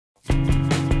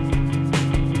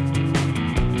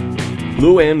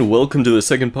Hello and welcome to the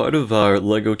second part of our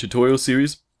LEGO tutorial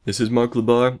series. This is Mark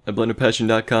Labar at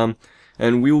BlenderPassion.com,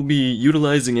 and we will be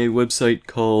utilizing a website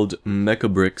called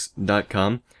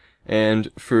Mechabricks.com.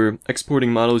 And for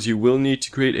exporting models, you will need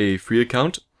to create a free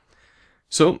account.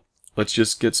 So let's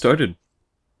just get started.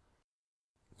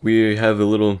 We have a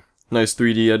little nice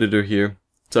 3D editor here.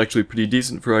 It's actually pretty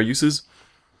decent for our uses.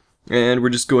 And we're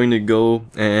just going to go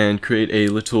and create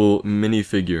a little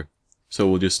minifigure. So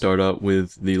we'll just start out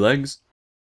with the legs.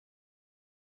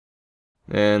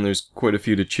 And there's quite a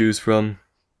few to choose from.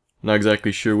 Not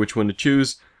exactly sure which one to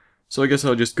choose, so I guess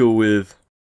I'll just go with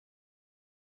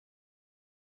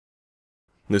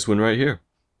this one right here.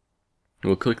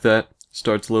 We'll click that,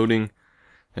 starts loading,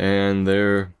 and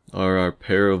there are our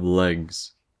pair of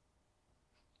legs.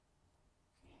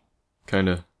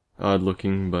 Kinda odd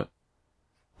looking, but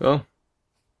well,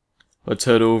 let's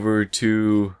head over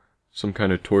to some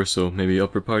kind of torso, maybe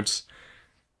upper parts.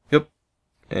 Yep,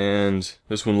 and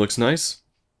this one looks nice.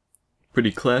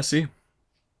 Pretty classy.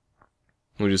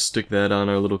 We'll just stick that on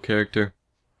our little character.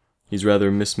 He's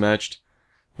rather mismatched,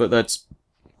 but that's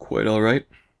quite alright.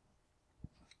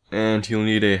 And he'll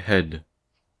need a head.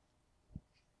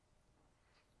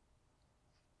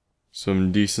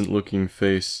 Some decent looking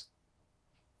face.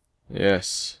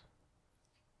 Yes.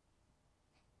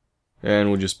 And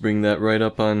we'll just bring that right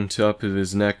up on top of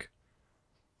his neck.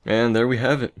 And there we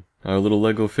have it. Our little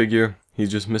Lego figure.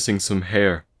 He's just missing some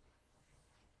hair.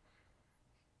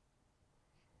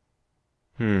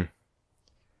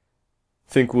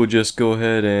 Think we'll just go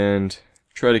ahead and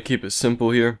try to keep it simple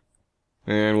here.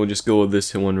 And we'll just go with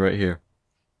this one right here.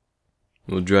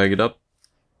 We'll drag it up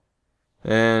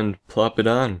and plop it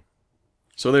on.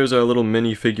 So there's our little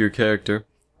minifigure character.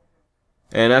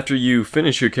 And after you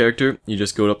finish your character, you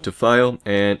just go up to File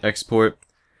and Export.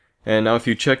 And now if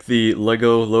you check the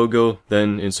Lego logo,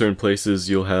 then in certain places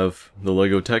you'll have the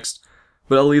Lego text.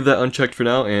 But I'll leave that unchecked for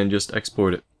now and just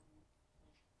export it.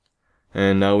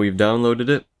 And now we've downloaded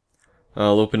it.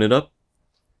 I'll open it up.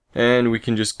 And we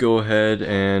can just go ahead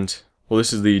and, well,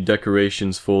 this is the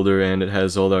decorations folder and it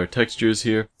has all our textures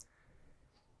here.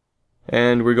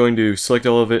 And we're going to select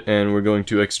all of it and we're going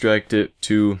to extract it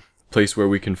to a place where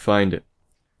we can find it.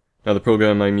 Now the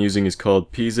program I'm using is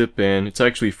called PZip and it's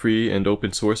actually free and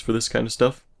open source for this kind of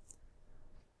stuff.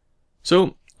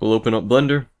 So we'll open up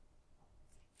Blender.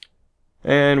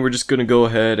 And we're just going to go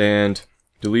ahead and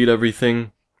delete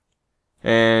everything.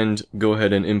 And go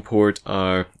ahead and import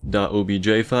our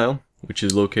 .obj file, which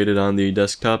is located on the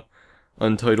desktop,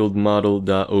 untitled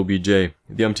model.obj. The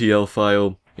MTL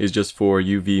file is just for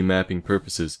UV mapping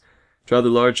purposes. It's rather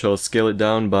large, so I'll scale it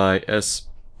down by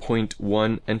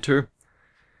S.1, enter.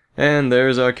 And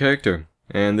there's our character.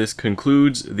 And this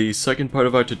concludes the second part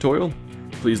of our tutorial.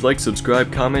 Please like,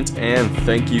 subscribe, comment, and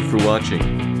thank you for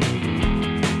watching.